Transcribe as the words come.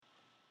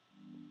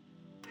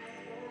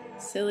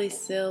Silly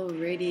Sill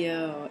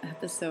Radio,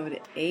 episode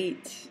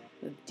 8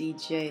 with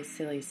DJ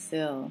Silly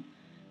Sill.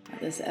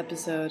 This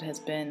episode has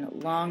been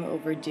long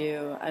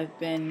overdue. I've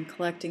been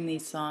collecting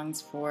these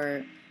songs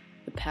for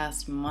the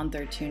past month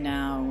or two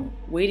now,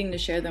 waiting to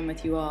share them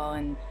with you all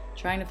and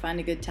trying to find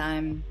a good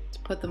time to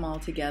put them all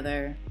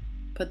together,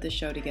 put the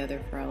show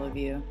together for all of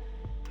you.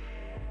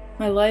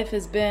 My life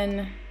has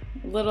been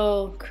a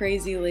little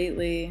crazy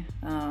lately.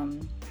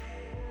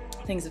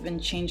 Things have been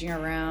changing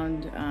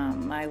around.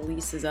 My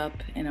lease is up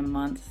in a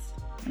month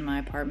in my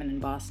apartment in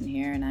Boston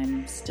here, and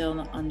I'm still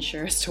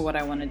unsure as to what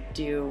I want to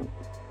do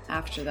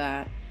after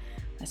that.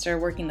 I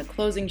started working the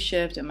closing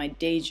shift at my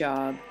day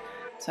job,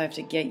 so I have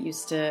to get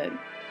used to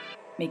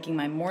making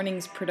my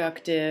mornings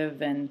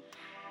productive and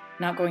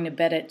not going to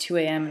bed at 2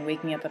 a.m. and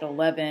waking up at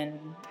 11,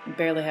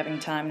 barely having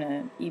time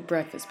to eat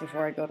breakfast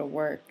before I go to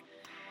work.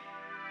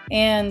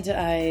 And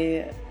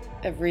I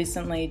have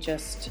recently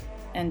just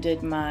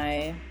ended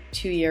my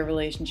 2-year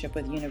relationship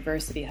with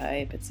University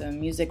Hype. It's a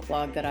music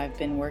blog that I've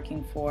been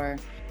working for.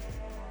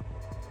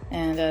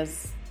 And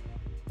as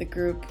the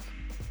group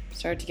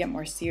started to get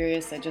more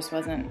serious, I just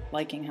wasn't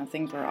liking how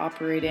things were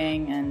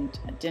operating, and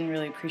I didn't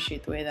really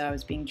appreciate the way that I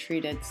was being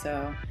treated,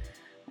 so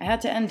I had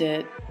to end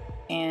it.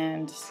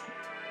 And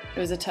it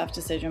was a tough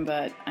decision,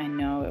 but I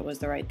know it was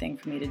the right thing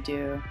for me to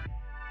do.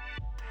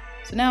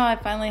 So now I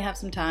finally have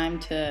some time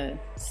to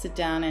sit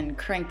down and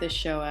crank this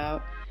show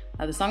out.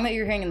 The song that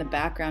you're hearing in the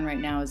background right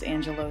now is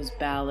Angelo's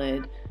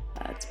Ballad.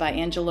 It's by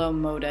Angelo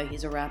Moda.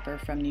 He's a rapper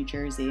from New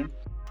Jersey.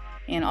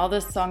 And all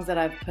the songs that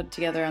I've put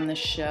together on this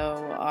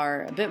show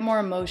are a bit more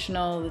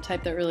emotional, the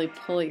type that really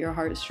pull at your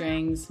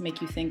heartstrings,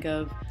 make you think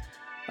of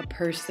a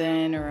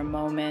person or a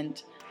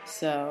moment.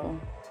 So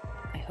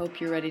I hope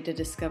you're ready to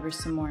discover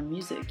some more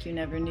music you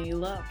never knew you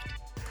loved.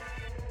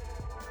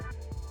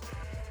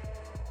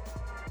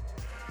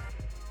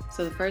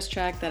 So the first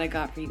track that I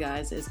got for you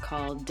guys is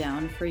called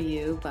Down For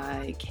You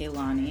by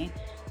Kehlani.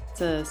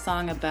 It's a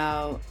song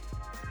about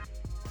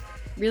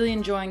really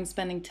enjoying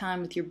spending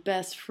time with your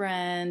best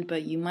friend,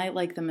 but you might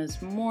like them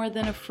as more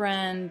than a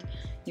friend.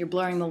 You're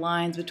blurring the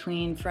lines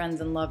between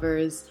friends and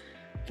lovers.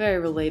 Very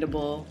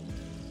relatable.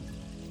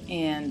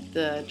 And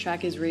the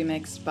track is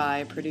remixed by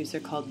a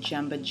producer called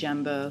Jemba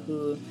Jemba,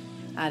 who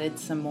added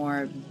some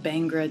more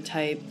Bhangra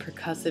type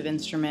percussive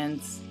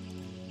instruments.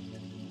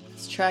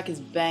 This track is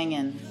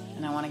banging,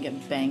 and I want to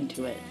get banged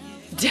to it.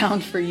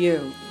 Down For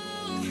You.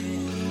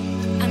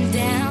 I'm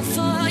down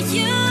for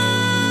you.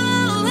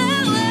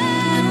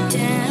 I'm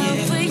down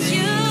for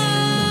you.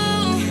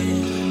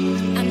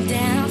 I'm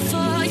down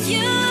for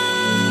you.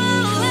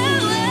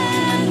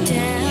 I'm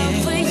down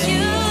for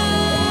you.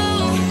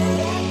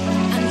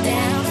 I'm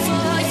down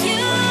for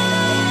you.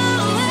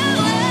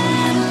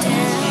 I'm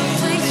down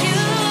for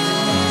you.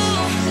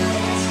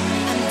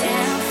 I'm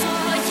down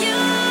for you.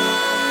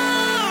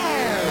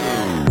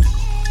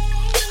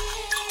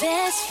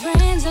 Best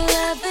friends and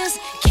lovers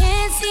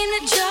can't seem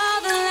to draw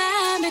the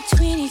line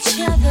between each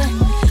other.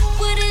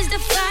 What is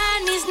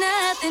defined means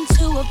nothing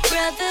to a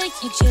brother.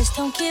 You just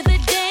don't give a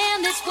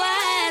damn, that's why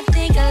I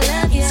think I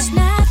love you. It's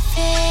not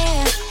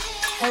fair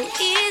how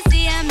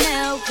easy I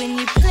melt when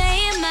you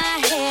play in my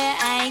hair.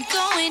 I ain't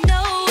going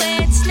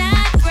nowhere, it's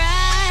not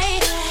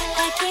right.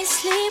 I can't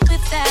sleep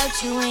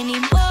without you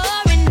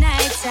anymore at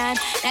nighttime.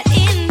 Not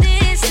in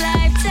this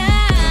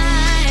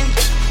lifetime.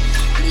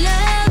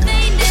 Love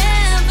ain't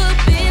never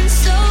been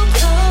so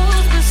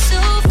close but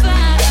so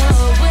far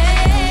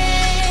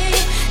away.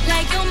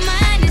 Like your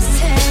mind is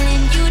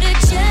telling you to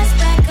just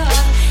back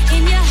off,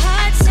 and your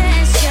heart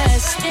says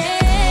just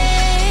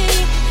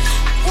stay.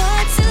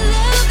 What's a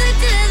love that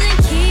doesn't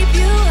keep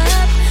you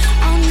up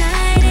all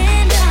night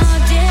and all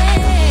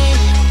day?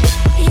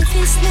 If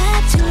it's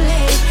not too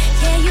late,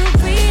 yeah, you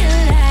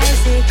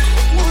realize it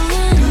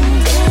one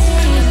day.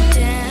 I'm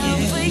down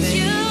for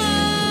you.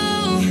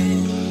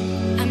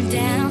 I'm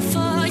down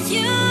for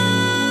you.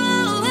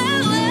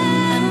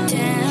 I'm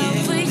down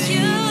for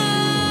you.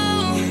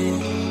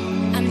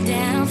 I'm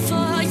down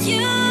for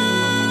you. I'm down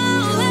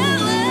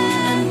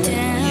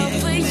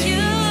for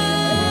you.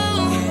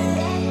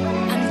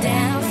 I'm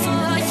down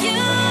for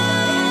you.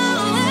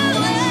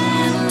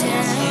 I'm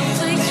down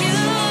for you.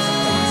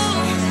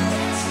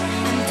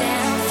 I'm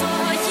down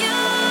for you.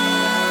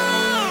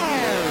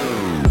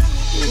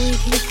 We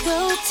can go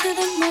to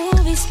the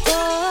movies,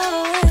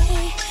 boy.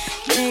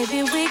 Maybe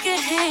we could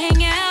hang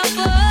out,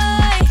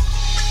 boy.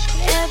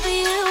 Whatever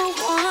you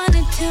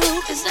wanna do,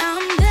 'cause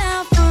I'm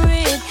down for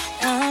it.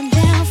 I'm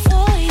down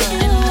for you.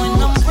 And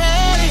when I'm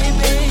ready,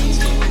 babe,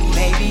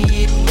 maybe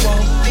it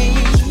won't be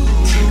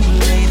too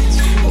late.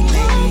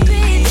 Won't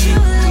be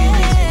too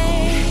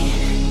late.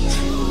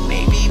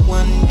 Maybe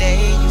one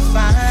day you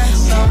find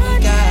some One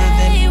guy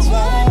that day, won't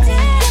one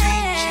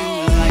treat you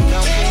day. like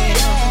I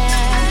will.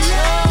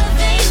 Love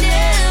ain't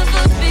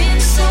never been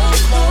so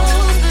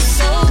close but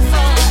so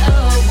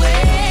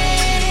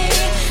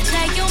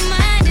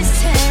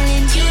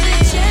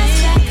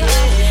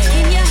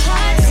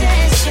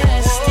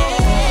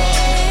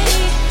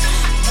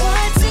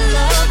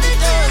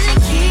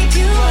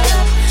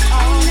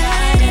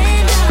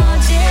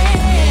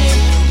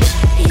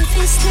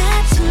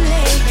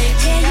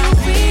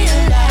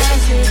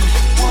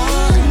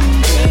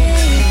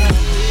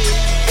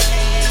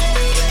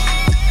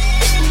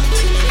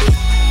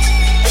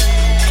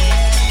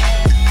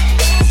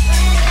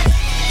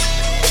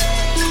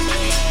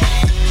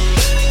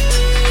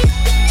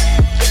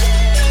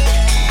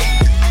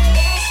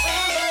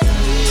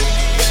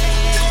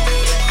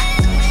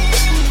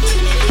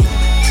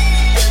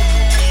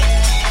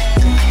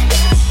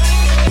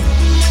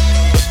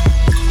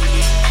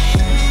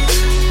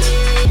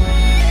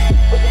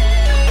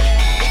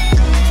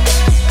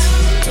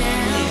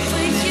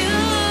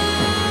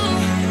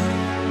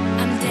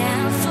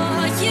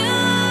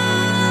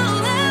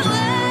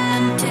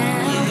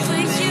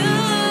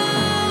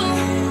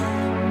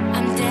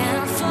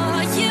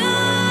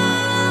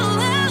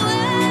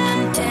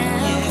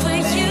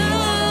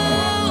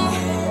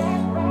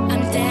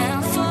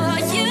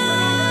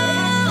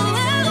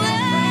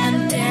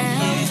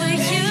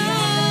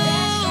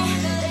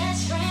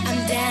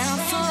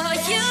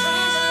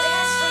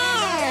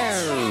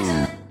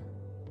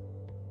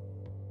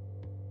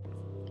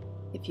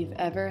If you've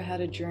ever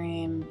had a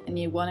dream and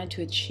you wanted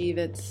to achieve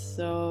it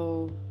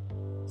so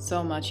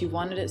much, you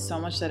wanted it so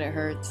much that it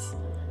hurts,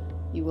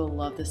 you will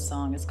love this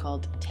song. It's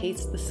called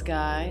Taste the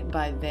Sky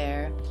by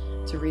Ver.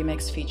 It's a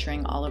remix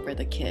featuring Oliver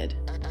the Kid.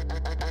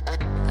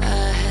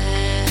 I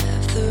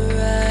have the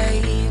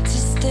right to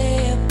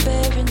stay up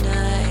every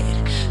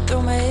night,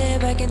 throw my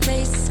head back and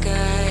taste the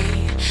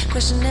sky,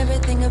 question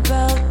everything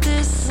about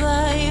this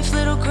life,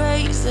 little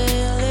crazy,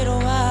 little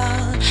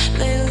wild,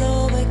 lay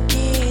low but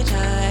get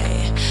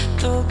high,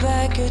 throw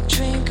back a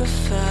drink of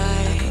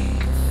fire.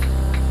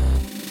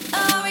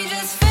 Are we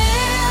just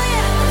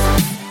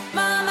failures?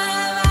 Mama,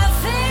 have I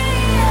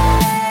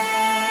failed?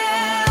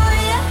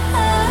 Yeah.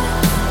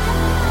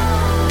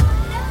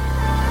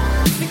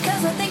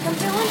 Because I think I'm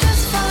doing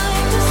just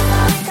fine,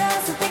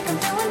 cause I think I'm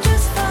doing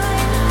just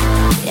fine.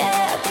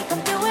 Yeah, I think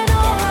I'm doing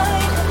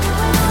alright.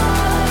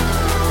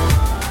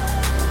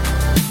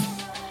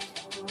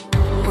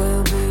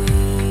 We'll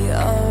be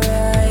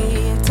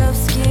alright, tough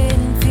skin,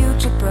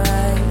 future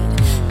bright,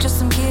 just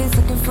some kids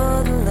looking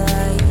for the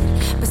light,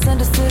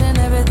 misunderstood in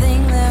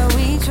everything that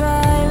we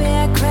try. We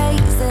are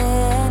crazy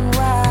and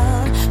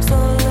wild, so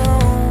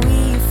low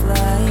we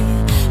fly,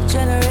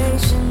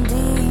 generation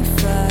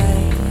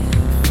defy.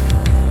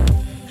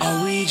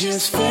 Are we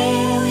just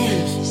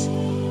failures?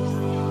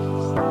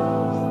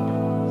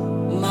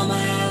 Mama,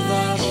 have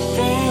I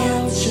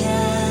failed ya?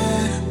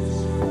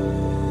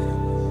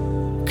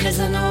 Cause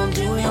I know I'm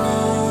doing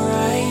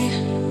alright.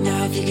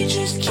 Now if you could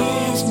just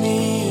kiss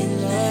me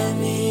and let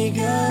me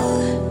go.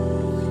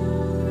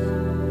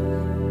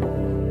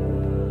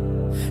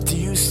 Do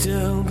you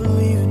still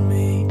believe in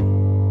me?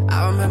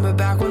 I remember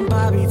back when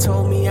Bobby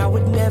told me I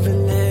would never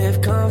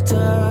live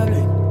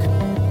comfortably.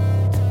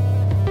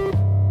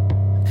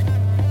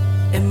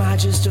 Am I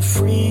just a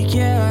freak,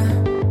 yeah?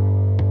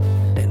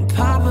 And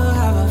Papa,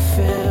 have I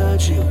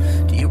failed you?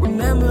 Do you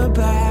remember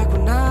back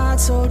when I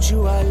told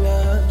you I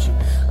loved you?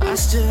 I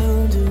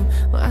still do,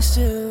 I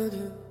still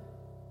do.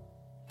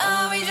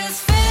 Are we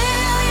just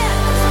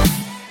failures?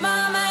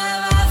 Mama,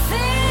 have I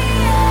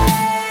failed?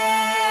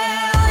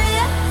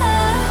 Yeah.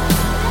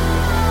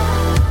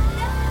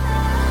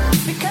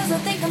 Because I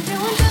think I'm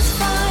doing just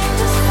fine,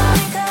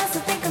 cause I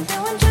think I'm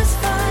doing just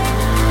fine.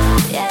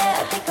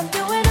 Yeah, I think I'm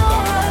doing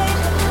alright.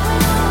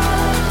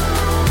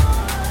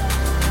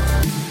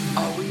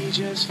 Are we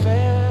just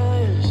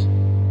failures?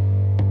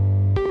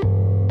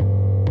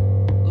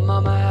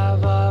 Mama,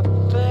 have I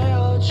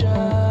failed ya?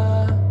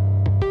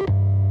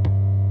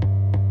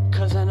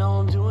 Cause I know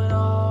I'm doing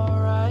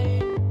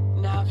alright.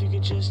 Now if you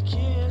could just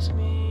kiss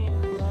me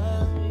and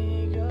let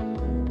me go.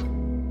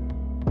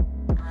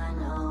 I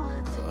know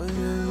what's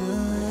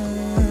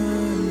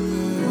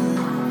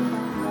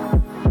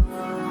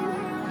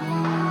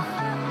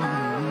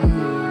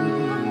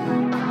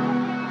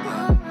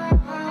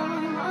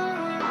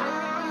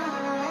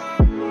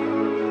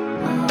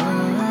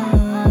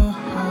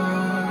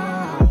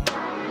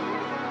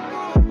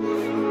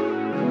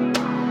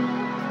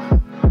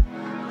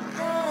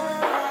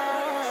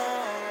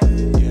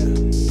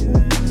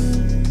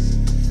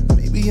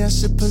Maybe I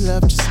should pull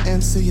up, just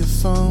answer your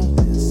phone.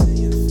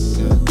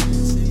 Yeah.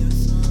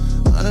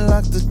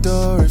 Unlock the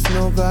door if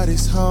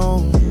nobody's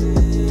home.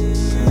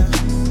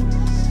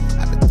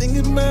 I've been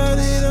thinking about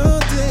it all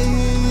day,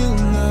 you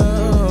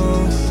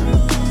know.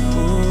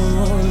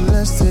 Ooh,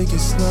 let's take it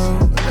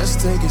slow,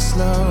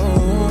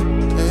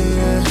 yeah,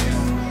 yeah.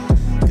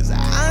 Cause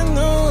I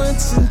know what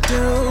to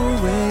do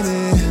with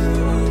it.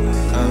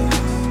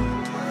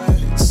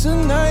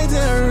 Tonight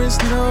there is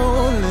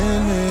no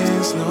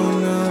limits, no.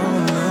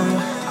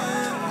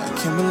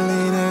 Can't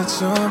believe that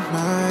you're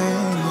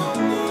mine,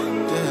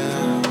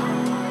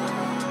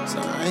 yeah. So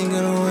I ain't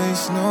gonna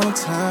waste no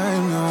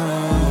time, no.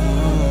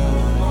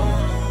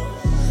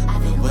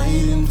 I've been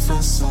waiting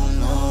for so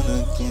long to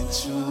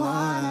get you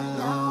all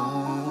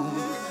alone.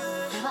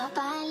 I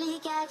finally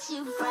got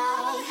you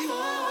right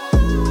here.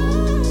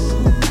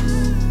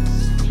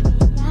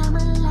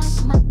 I'ma lock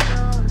my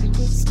door and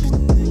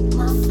disconnect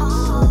my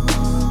phone.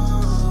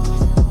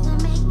 To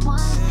make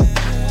one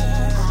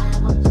thing,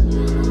 I want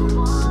you to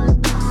want.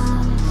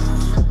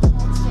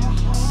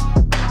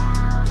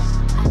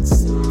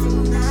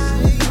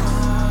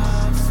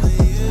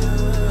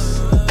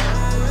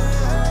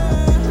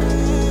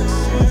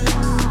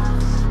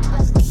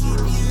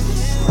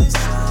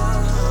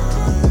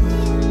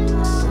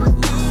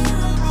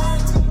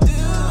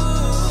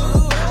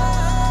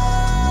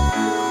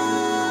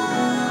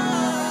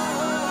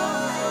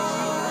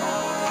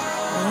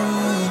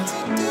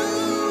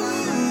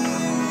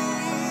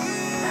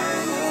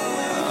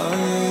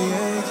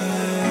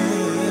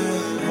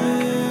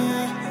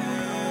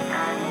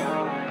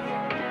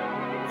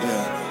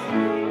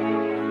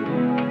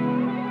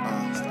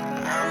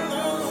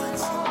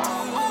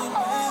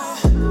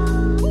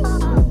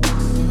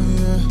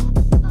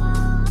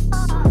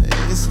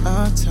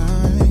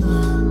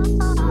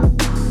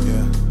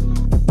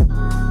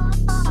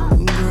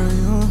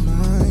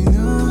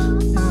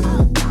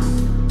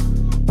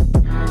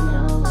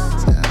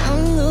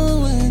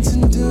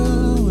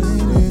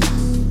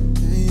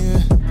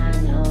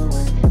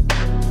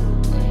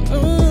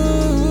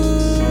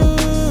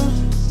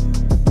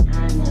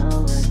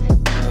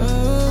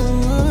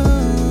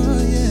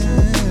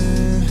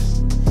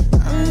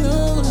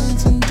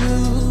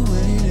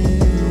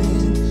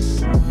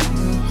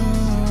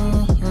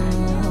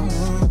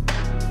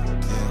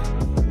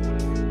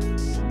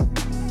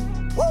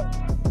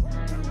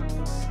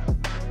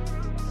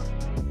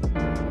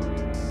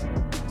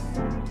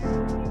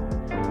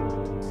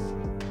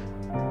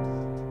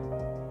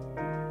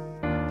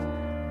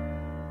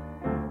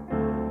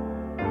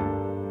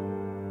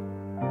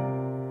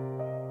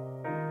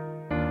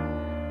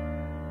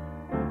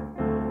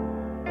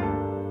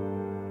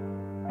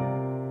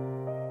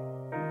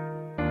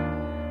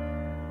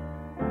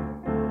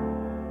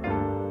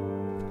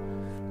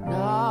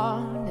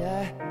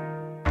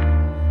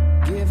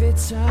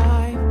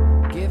 time,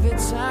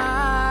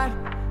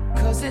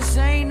 'cause this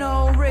ain't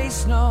no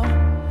race, no.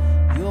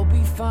 You'll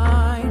be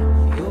fine,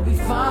 you'll be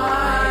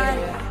fine.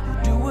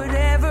 You'll do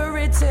whatever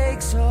it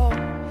takes, so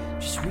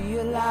just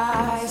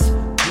realize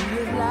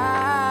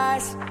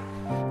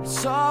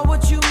it's all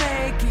what you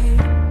make it.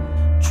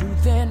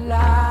 Truth and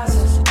lies,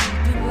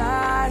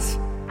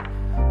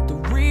 the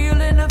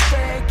real and the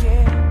fake,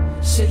 yeah.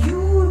 Say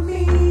you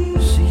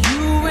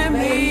and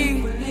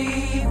me,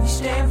 believe we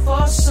stand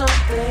for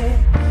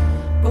something.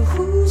 But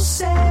who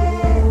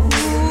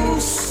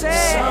says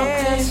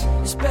something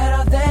is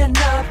better than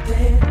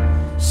nothing?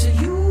 So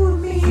you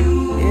and me,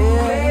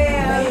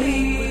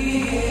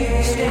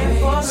 believe stand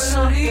for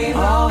something.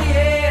 Oh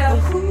yeah.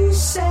 But who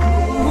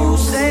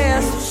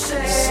says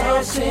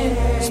something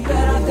is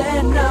better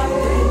than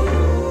nothing?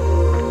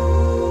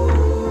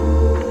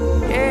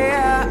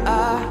 Yeah,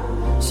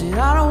 said I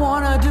don't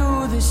wanna do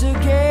this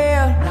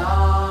again. No.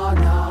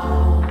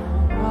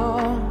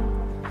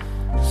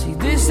 See,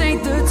 this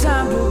ain't the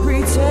time to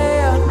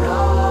pretend. No.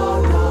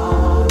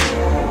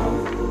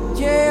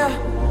 Yeah,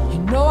 you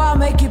know I'll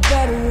make it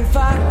better if I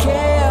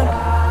can.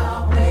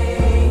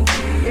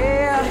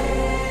 Yeah,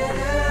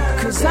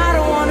 'cause I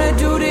don't wanna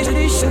do this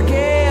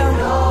again.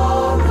 No.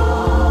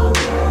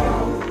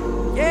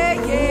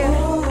 Yeah.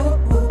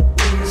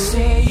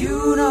 Say you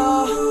know,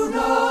 I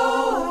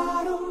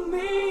don't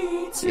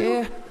mean to.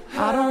 Yeah,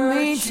 I don't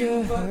mean to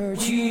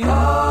hurt you. Oh,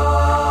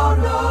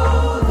 no,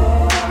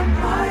 that I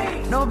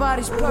might.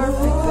 Nobody's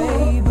perfect,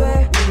 baby.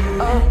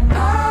 And I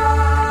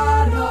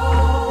know,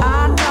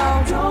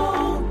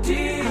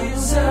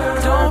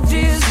 don't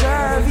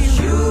deserve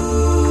you.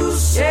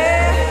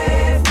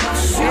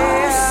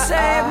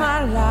 Save my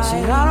life.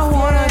 Said I don't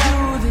wanna do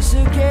this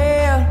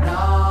again. No.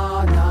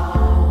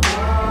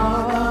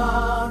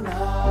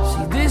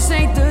 See, this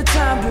ain't the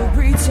time to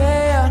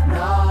pretend.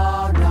 No.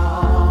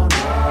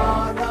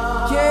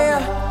 Yeah,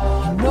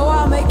 you know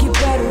I'll make it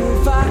better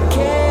if I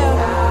can.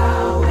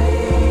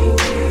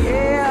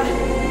 Yeah,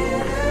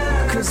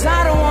 'cause I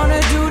don't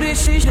wanna do this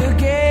shit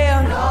again.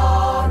 No.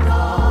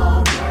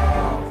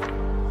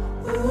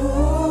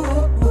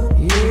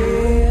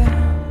 Yeah,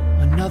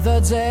 another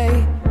day.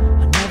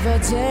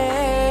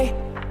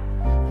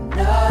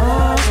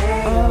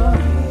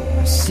 I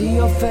see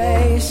your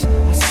face,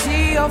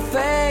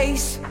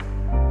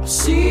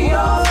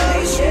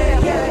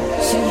 yeah.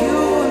 See you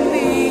and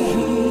me,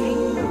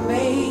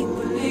 make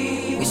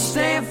believe we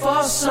stand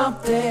for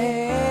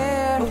something.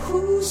 But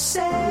who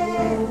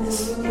says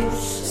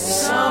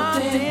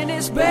something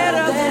is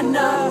better than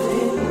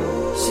nothing?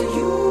 So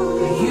you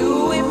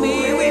and me,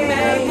 we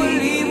make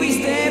believe we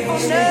stand for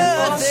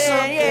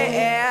something,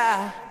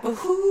 yeah. But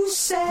who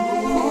says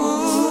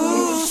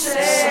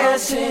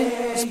something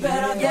is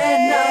better than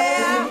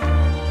nothing?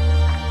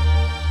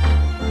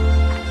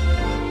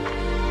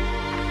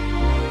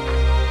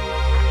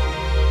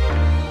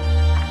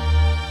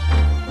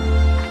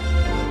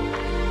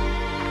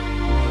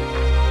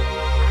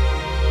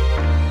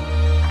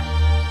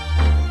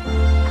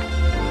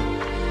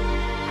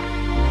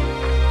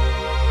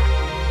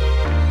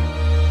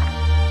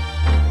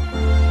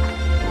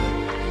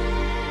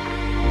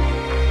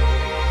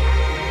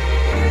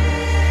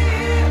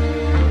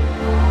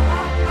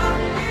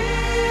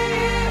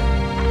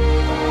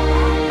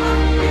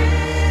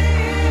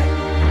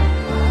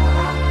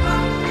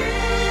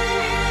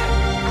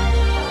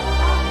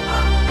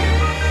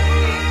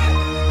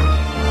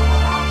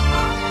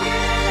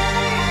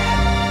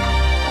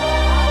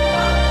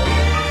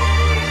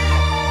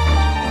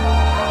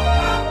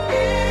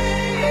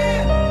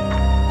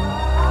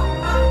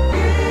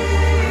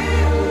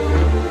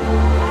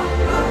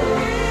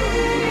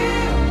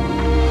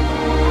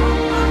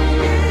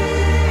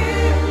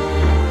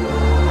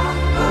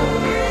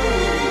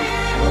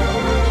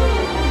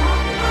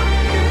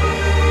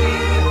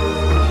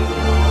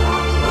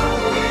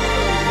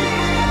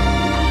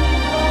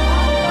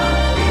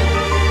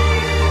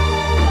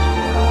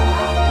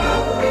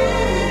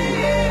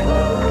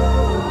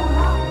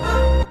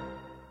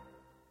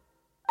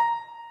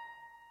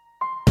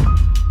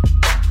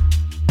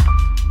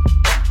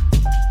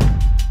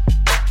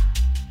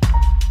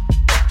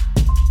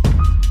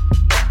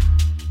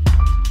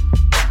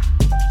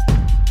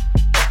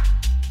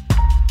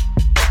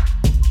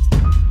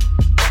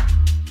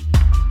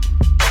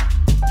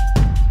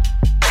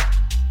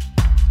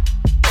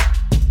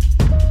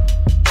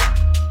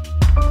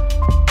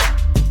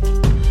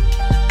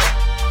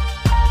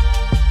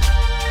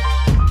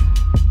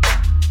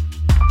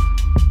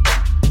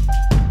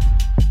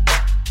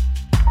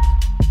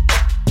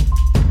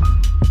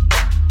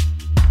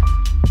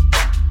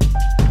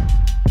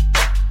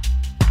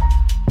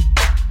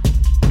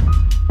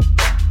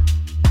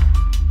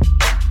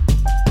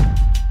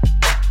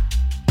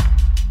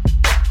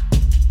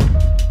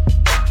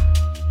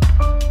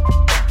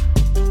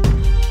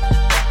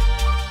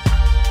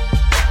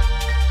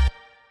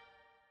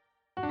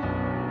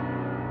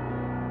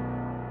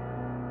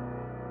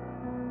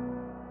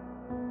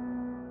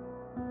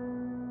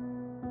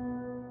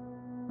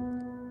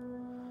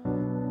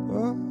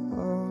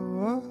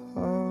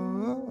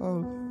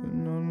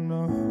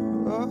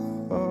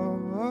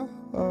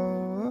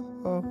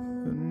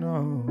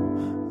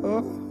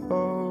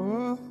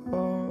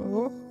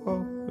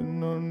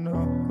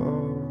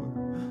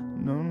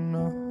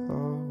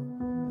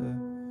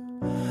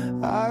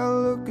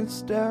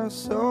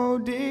 so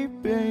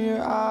deep in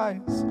your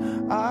eyes.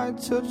 I'm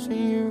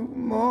touching you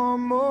more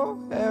and more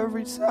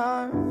every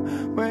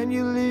time. When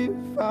you leave,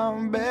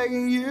 I'm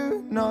begging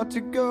you not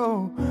to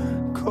go.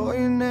 Call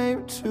your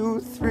name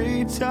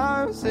 2-3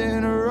 times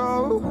in a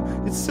row.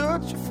 It's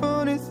such a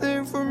funny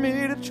thing for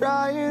me to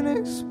try and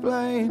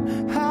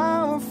explain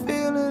how I'm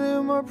feeling,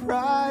 and my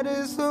pride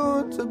is the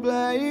one to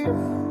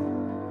blame.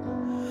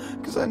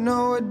 'Cause I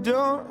know I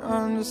don't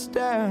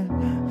understand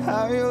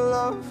how your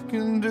love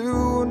can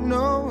do what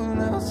no one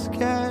else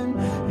can.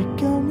 You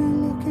got me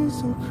looking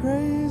so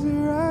crazy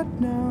right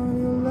now.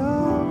 Your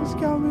love's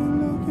got me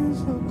looking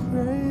so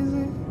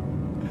crazy.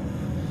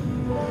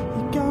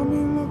 You got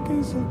me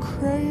looking so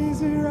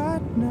crazy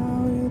right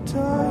now. Your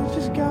touch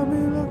just got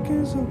me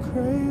looking so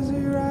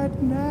crazy right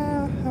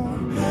now.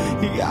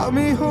 You got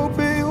me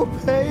hoping you'll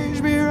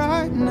page me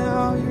right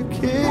now. Your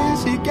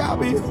kiss, you got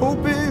me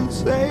hoping you'll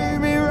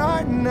save me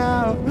right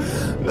now.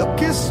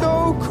 Looking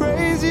so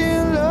crazy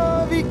in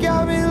love. You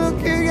got me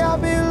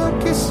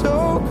looking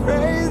so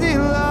crazy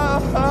in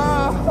love.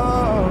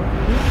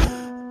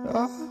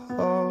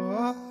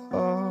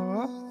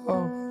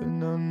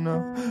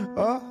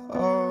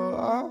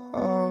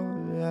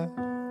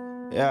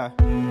 Yeah.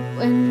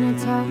 When I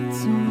talk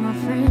to my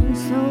friends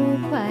so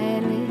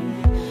quietly,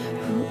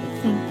 who do you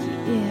think he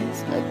is?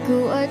 Look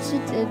at what you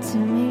did to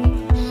me.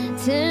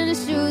 Tennis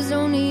shoes,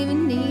 don't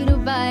even need to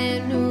buy a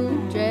new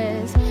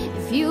dress.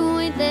 If you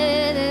ain't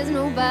there, there's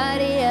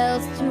nobody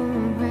else to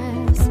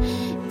impress.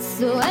 It's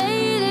the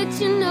way that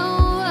you know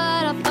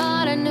what I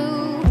thought I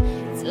knew.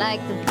 It's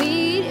like the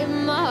beat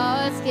in my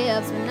heart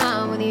skips when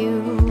I'm with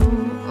you.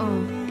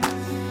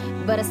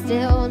 But I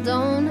still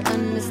don't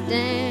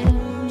understand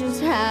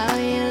how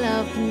your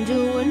love can do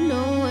what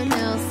no one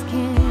else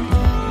can.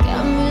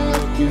 Got me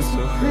looking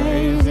so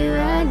crazy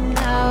right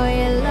now.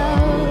 Your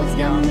love's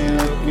got me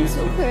looking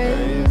so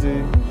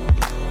crazy.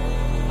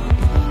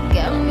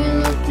 Got me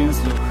looking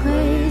so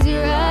crazy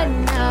right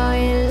now.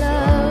 Your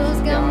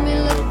love's got me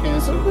looking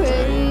so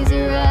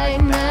crazy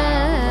right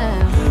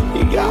now.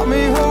 You got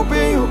me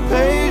hoping you'll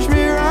page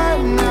me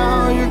right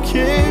now. Your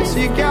kiss,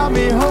 you got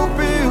me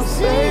hoping you'll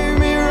save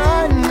me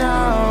right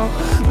now.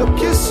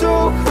 Looking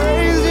so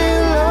crazy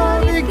in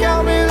love. You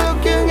got me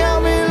looking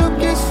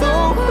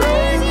so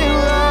crazy in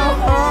love.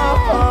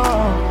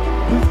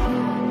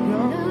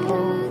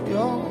 You're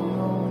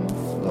on the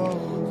floor,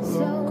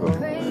 loco.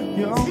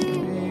 You're me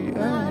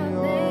and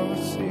you're the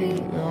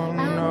sea.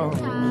 No.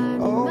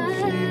 Oh,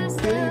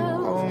 keep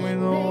on me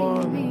the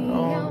one and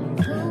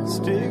only.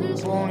 Stick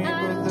pony,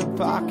 but the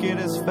pocket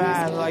is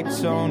fat like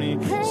Tony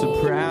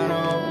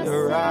Soprano. The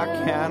rock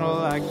handle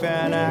like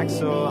Van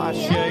Axel. I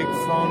shake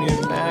phony,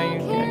 man, you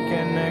can't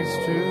get next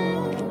to.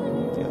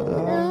 Your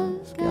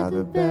love's got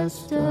the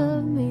best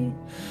of me,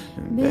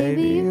 and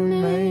baby, you're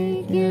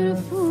making a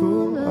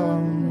fool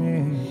of me.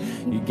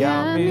 You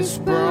got me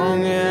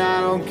sprung and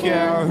I don't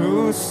care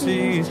who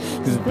sees.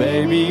 'Cause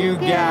baby, you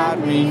got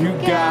me.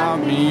 'Cause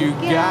baby, you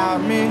got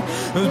me.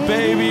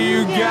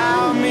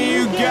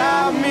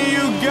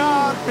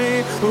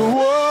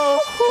 Whoa,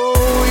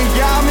 you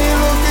got me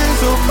looking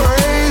so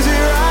crazy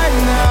right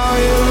now.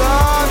 Your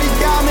love, you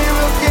got me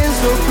looking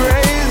so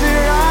crazy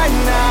right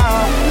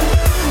now.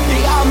 You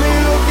got me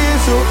looking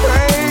so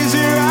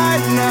crazy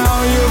right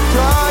now. Your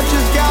touch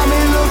has got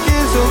me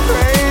looking so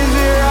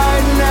crazy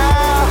right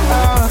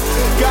now.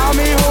 Got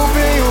me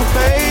hoping you'll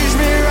page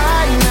me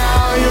right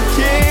now. Your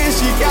kiss,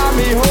 you got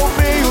me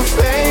hoping you'll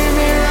save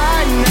me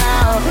right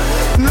now.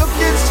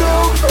 Looking so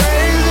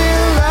crazy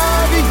in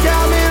love. You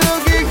got me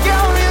looking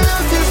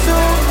so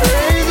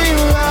crazy in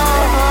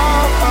love.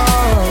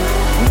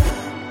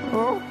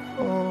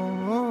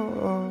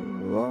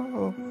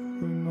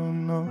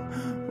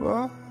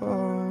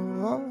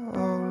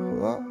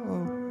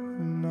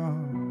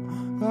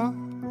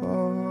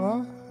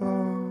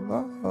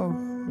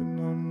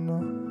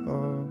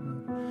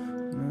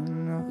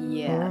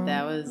 Yeah,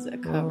 that was a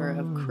cover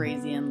of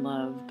Crazy in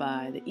Love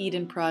by the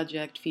Eden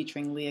Project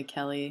featuring Leah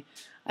Kelly.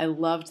 I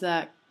loved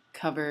that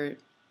cover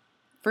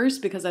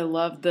first because I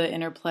loved the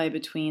interplay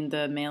between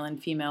the male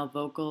and female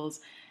vocals,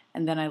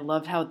 and then I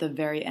loved how at the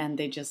very end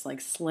they just like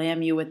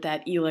slam you with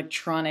that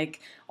electronic,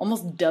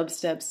 almost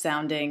dubstep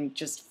sounding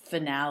just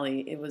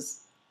finale. It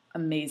was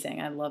amazing.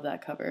 I love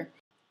that cover.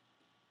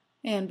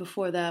 And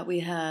before that,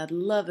 we had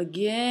Love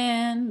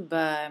Again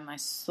by my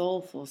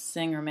soulful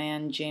singer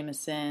man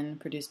Jameson,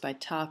 produced by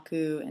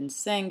Taku and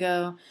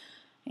Sango.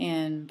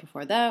 And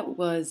before that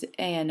was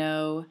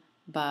A&O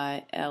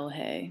by El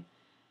Hey.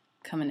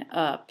 Coming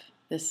up,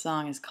 this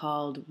song is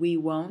called We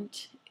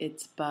Won't.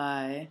 It's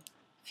by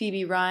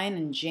Phoebe Ryan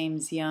and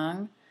James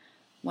Young.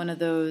 One of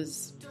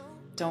those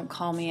don't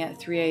call me at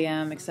 3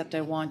 a.m. except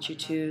I want you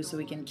to so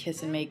we can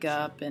kiss and make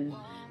up and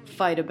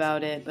fight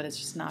about it, but it's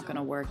just not going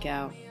to work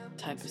out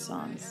type of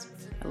songs.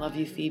 I love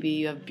you, Phoebe.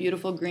 You have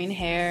beautiful green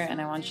hair,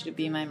 and I want you to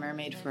be my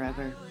mermaid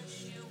forever.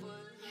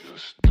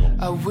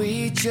 Are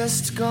we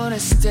just gonna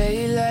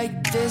stay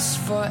like this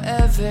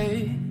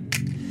forever?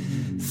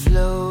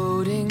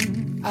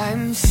 Floating,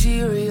 I'm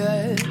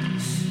serious.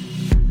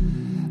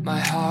 My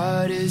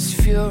heart is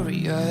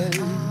furious,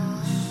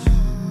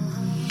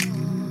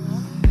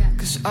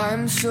 'cause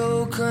I'm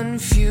so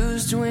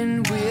confused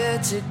when we're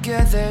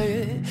together.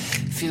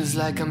 Feels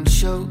like I'm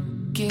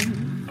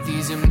choking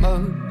these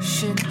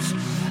emotions.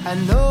 I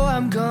know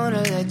I'm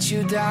gonna let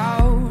you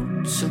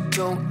down, so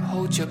don't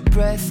hold your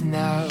breath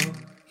now,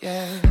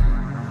 yeah.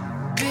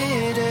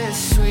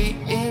 Bittersweet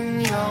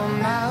in your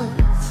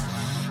mouth,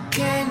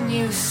 can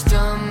you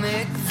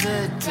stomach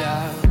the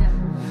doubt?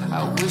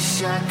 I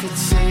wish I could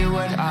say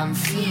what I'm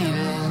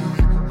feeling.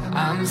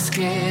 I'm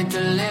scared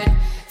to let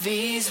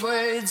these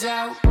words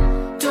out.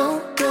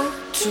 Don't go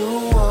to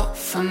war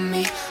for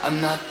me, I'm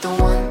not the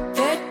one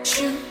that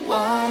you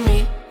want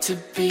me to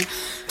be.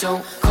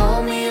 Don't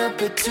call me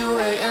up at 2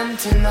 a.m.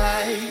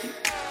 tonight.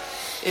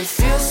 It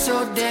feels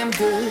so damn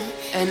good,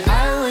 and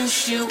I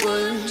wish you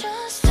would.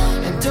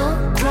 And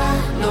don't cry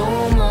no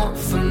more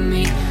for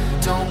me.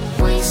 Don't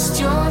waste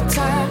your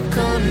time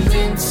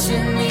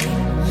convincing me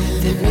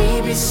that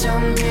maybe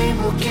someday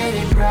we'll get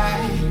it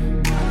right.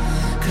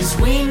 'Cause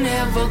we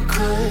never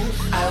could.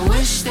 I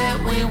wish that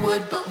we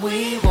would, but we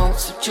won't,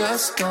 so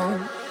just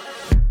don't.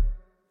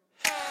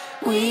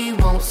 We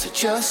won't, so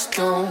just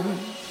don't.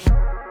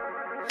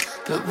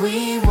 But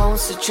we won't,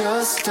 so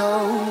just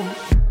don't.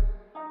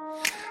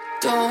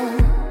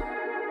 Don't.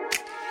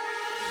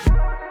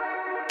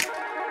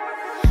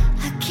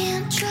 I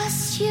can't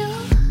trust you,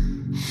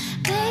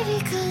 baby,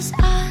 'cause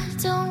I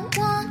don't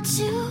want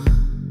to.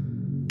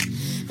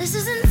 This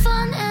isn't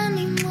fun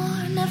anymore.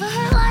 Never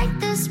hurt like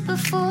this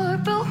before.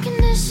 Broken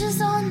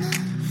dishes on the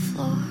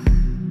floor.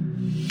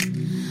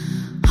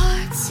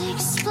 Hearts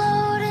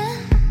exploding.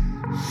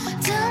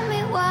 Tell me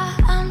why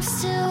I'm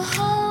still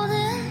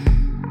holding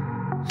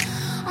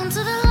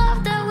onto the love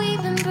that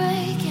we've been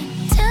breaking.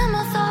 Damn,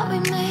 I thought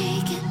we'd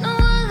make it. No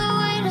other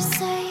way to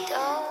say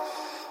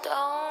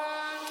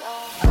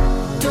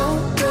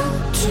Don't go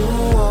to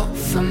war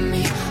for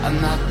me. I'm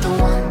not the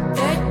one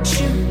that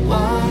you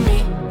want me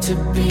to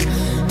be.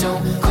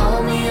 Don't call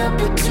me up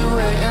at 2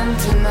 a.m.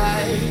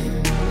 tonight.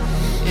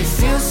 It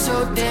feels so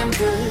damn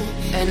good,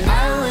 and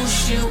I wish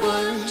you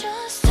would.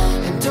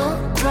 And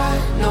don't cry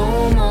no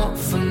more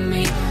for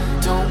me.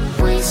 Don't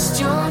waste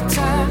your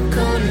time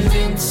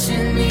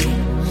convincing me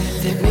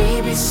that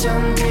maybe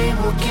someday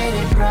we'll get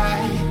it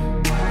right.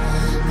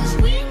 'Cause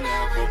we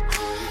never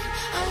could.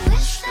 I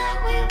wish that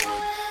we would.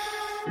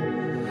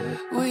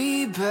 We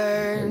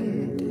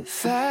burned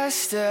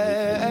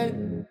faster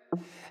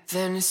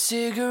than a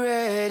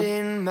cigarette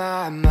in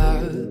my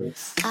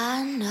mouth.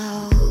 I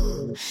know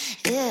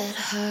it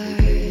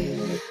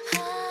hurt,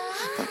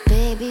 but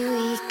baby,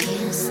 we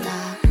can't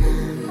stop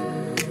now.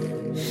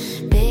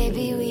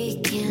 Baby, we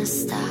can't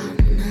stop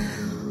now.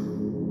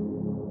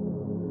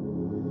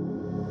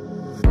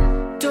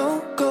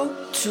 Don't go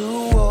to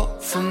war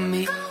for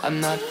me. I'm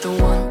not the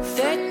one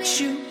that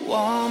you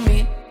want me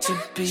to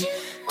be.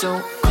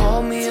 Don't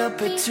call me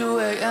up at 2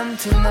 a.m.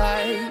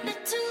 tonight.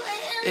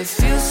 It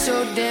feels so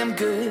damn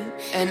good,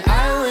 and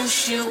I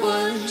wish you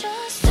would.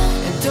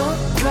 And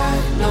don't cry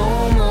no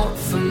more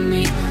for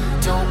me.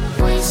 Don't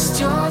waste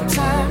your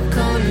time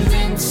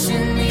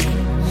convincing me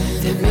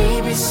that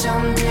maybe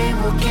someday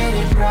we'll get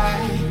it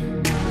right.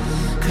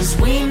 'Cause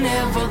we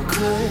never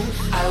could.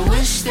 I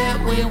wish that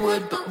we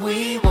would, but we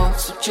won't,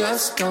 so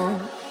just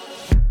don't.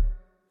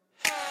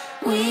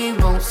 We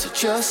won't, so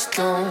just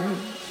don't.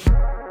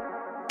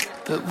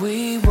 But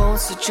we won't,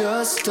 so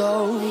just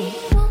don't.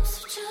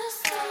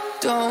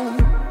 Don't.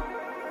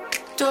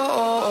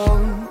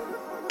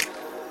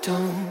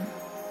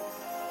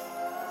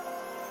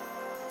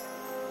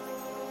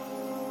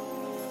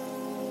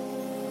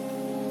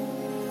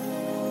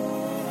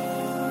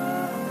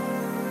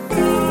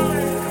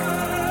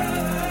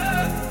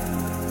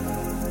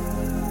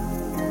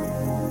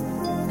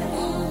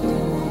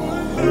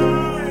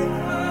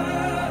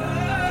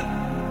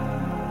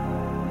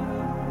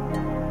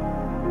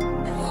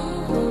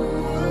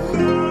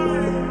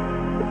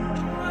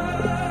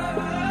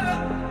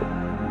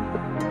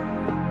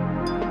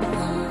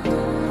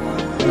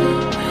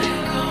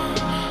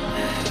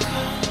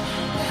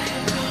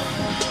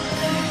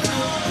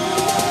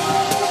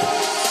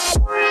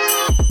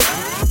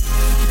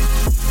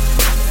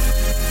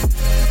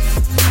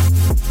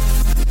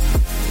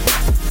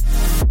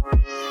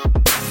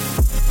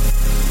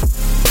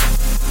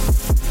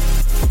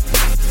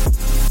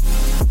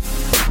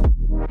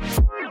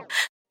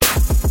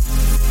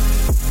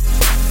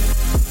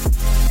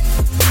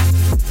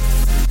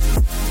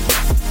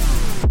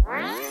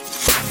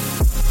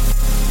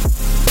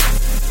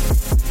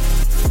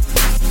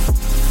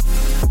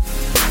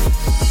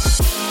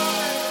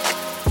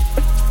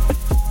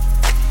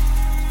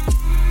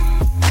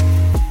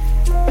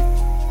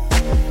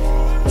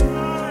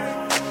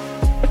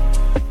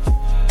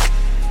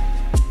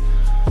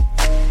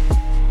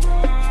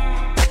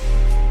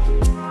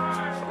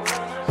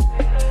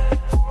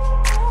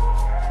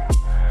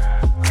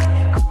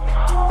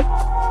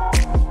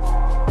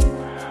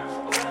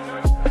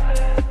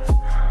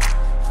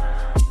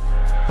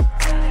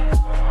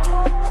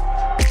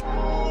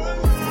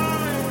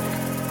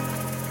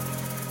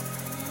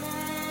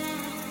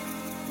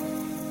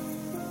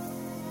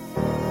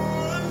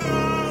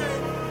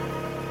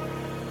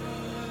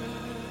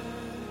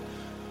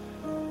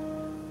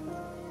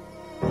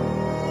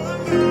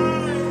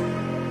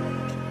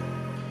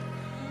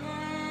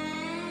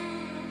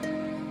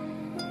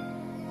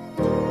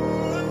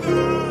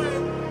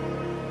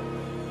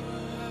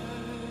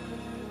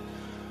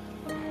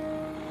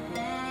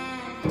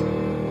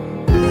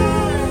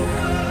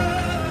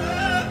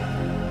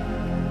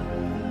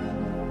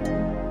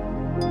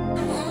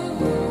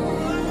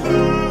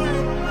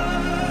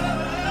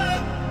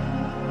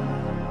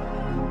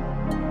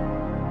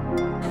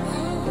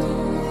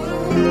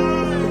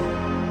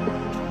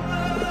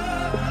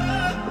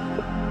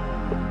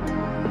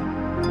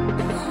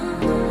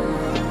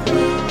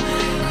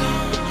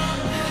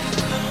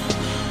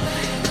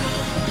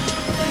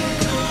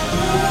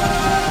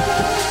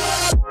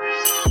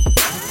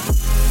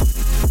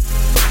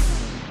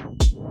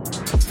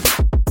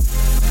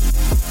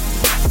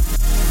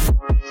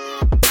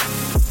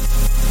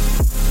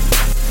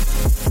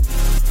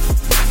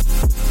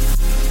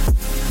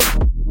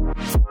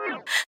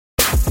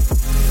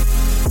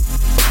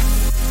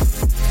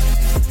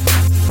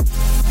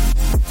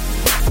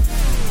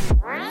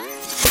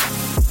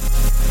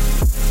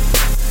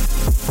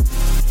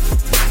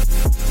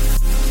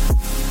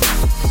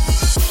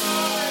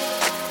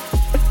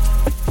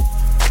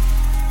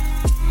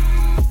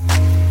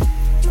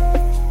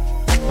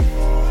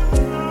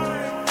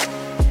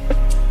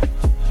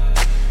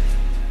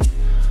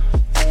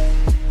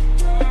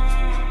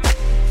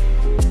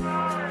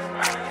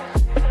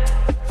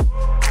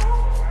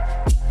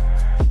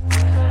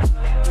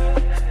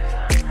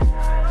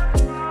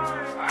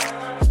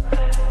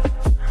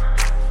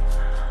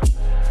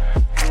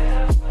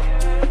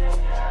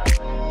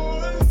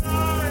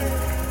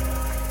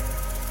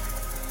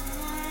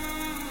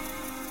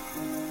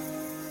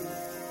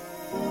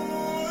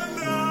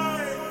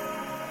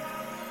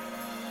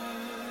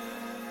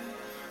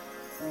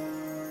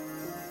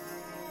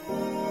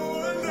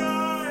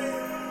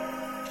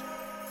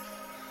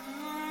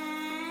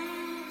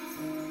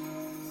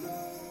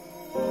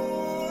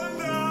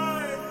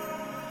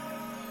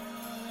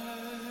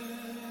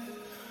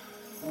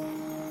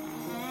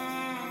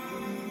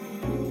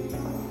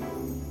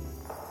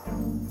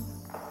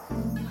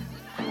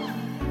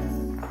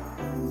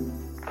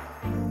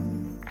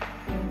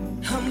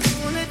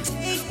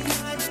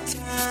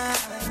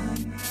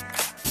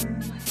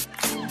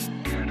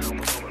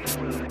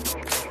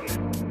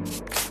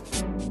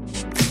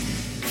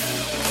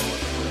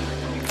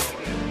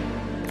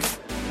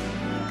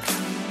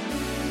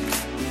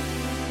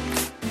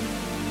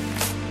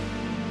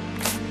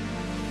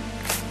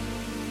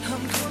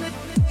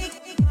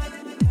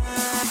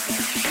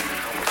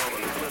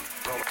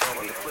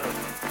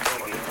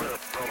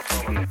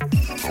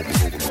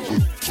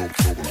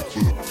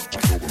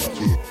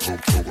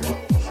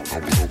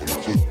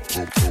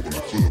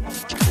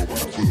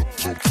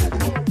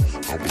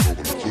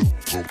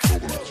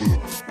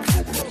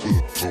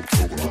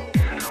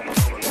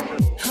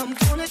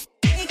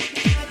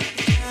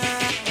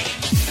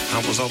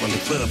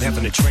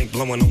 Having a drink,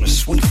 blowing on a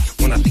sweet.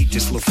 When I peeped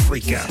this little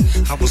freak out,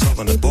 I was all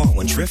on the bar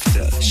when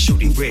Drifter,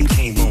 Shorty Red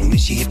came on, and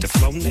she hit the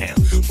flow now.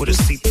 With a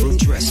see-through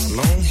dress,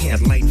 long hair,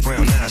 light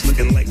brown eyes,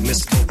 looking like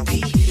Miss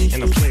O.P.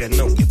 And a player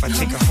note, if I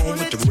take her home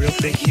with the real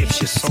thick hips,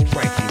 you're so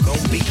right, I'm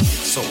gon' be.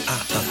 So I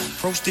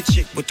approached the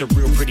chick with the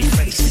real pretty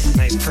face,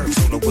 nice curves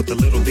on her with a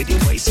little bitty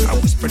waist. I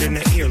whispered in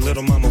her ear,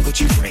 little mama, what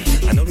you drink?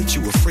 I know that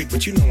you a freak,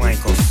 but you know I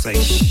ain't gon' say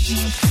shh.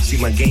 See,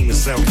 my game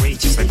is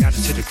outrageous. I got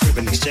her to the crib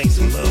and exchanged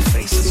some love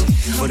faces,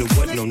 but it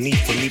wasn't no need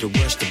for me to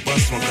rush the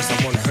bus one, cause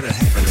I wanted her to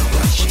have a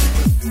rush.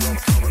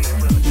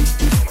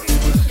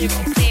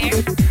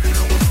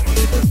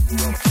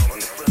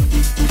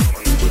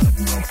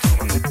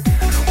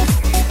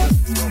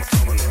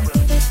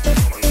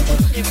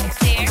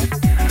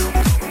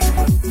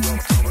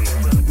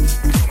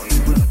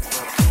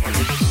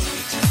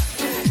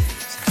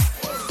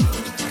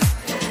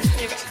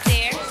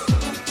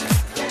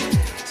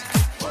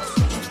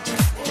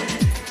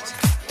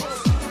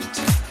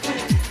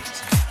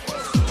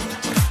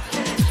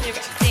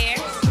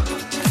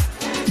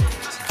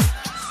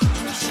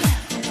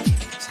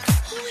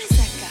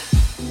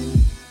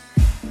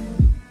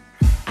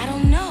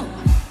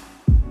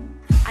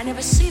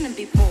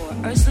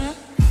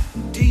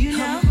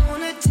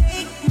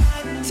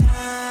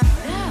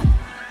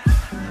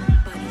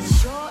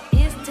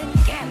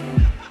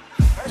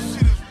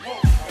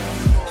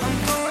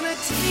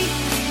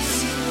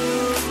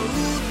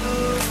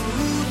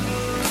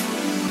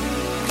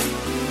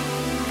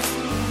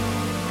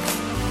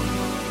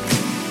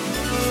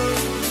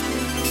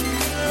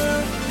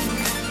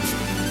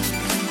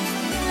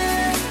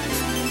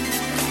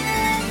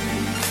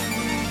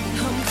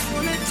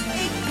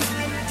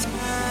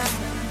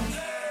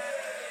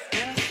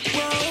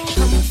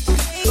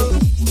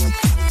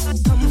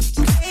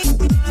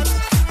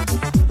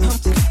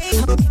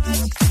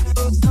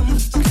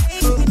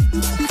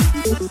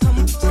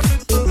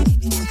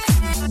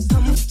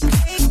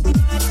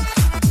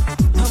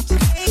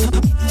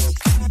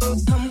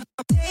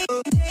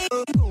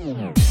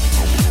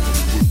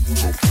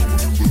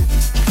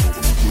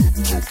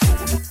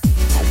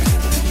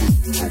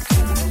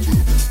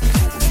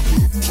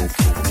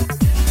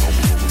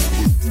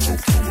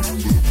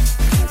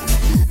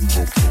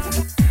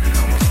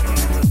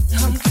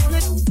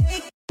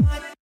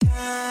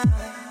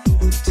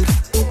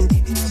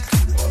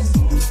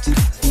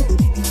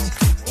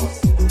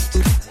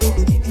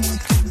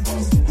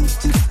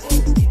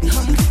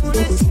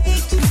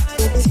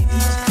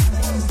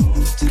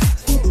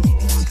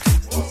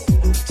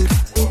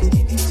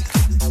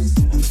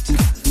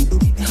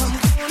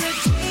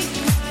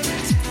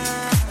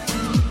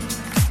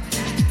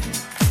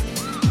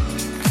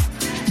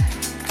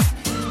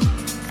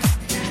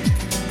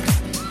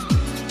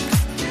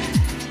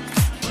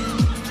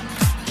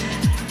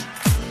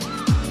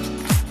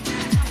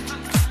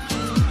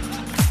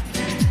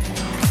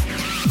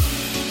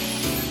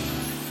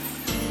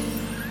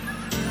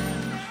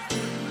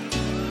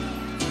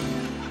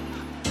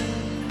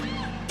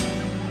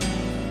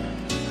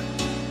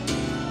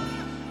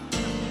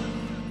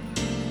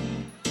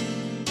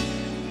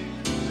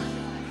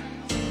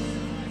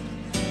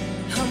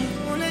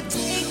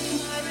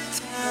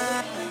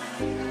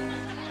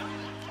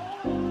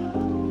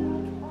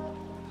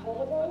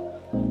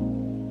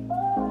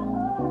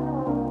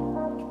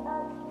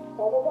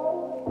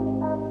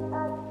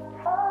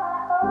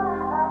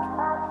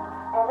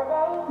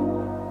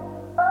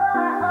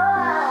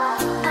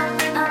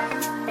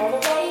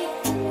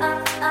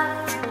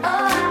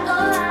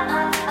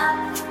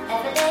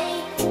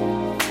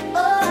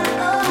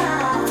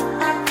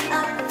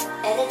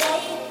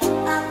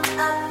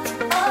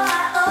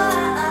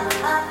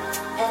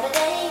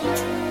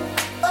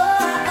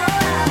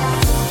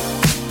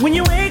 When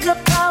you wake up,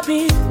 I'll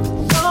be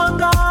long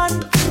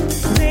gone.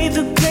 Made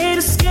the great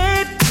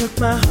escape, took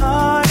my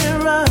heart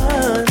and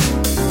run.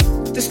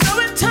 There's no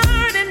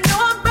returning, no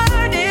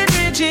burning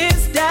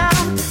bridges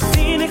down.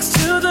 Phoenix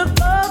to the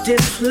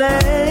golden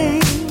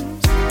flames.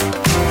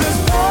 'Cause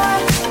boy,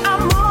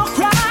 I'm all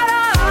cried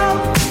out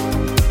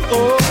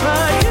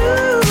over you,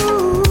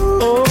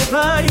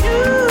 over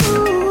you.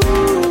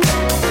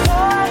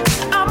 Boy,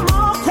 I'm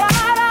all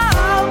cried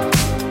out,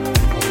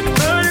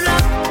 burning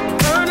up,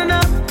 burning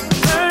up,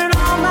 burning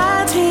all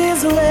my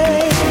tears away.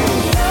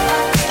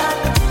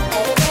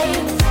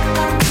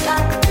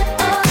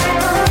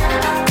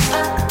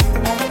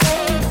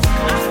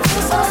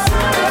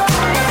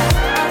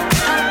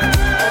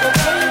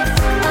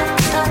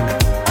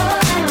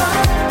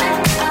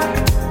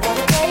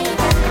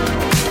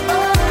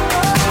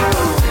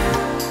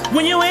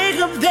 When you wake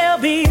up, there'll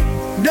be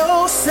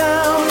no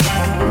sound,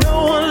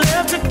 no one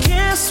left to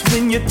kiss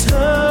when you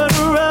turn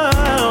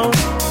around.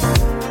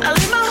 I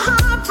leave my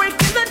heart break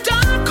in the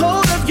dark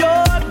cold of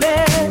your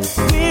bed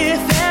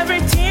with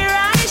every tear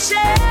I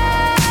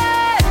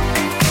shed.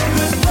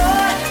 'Cause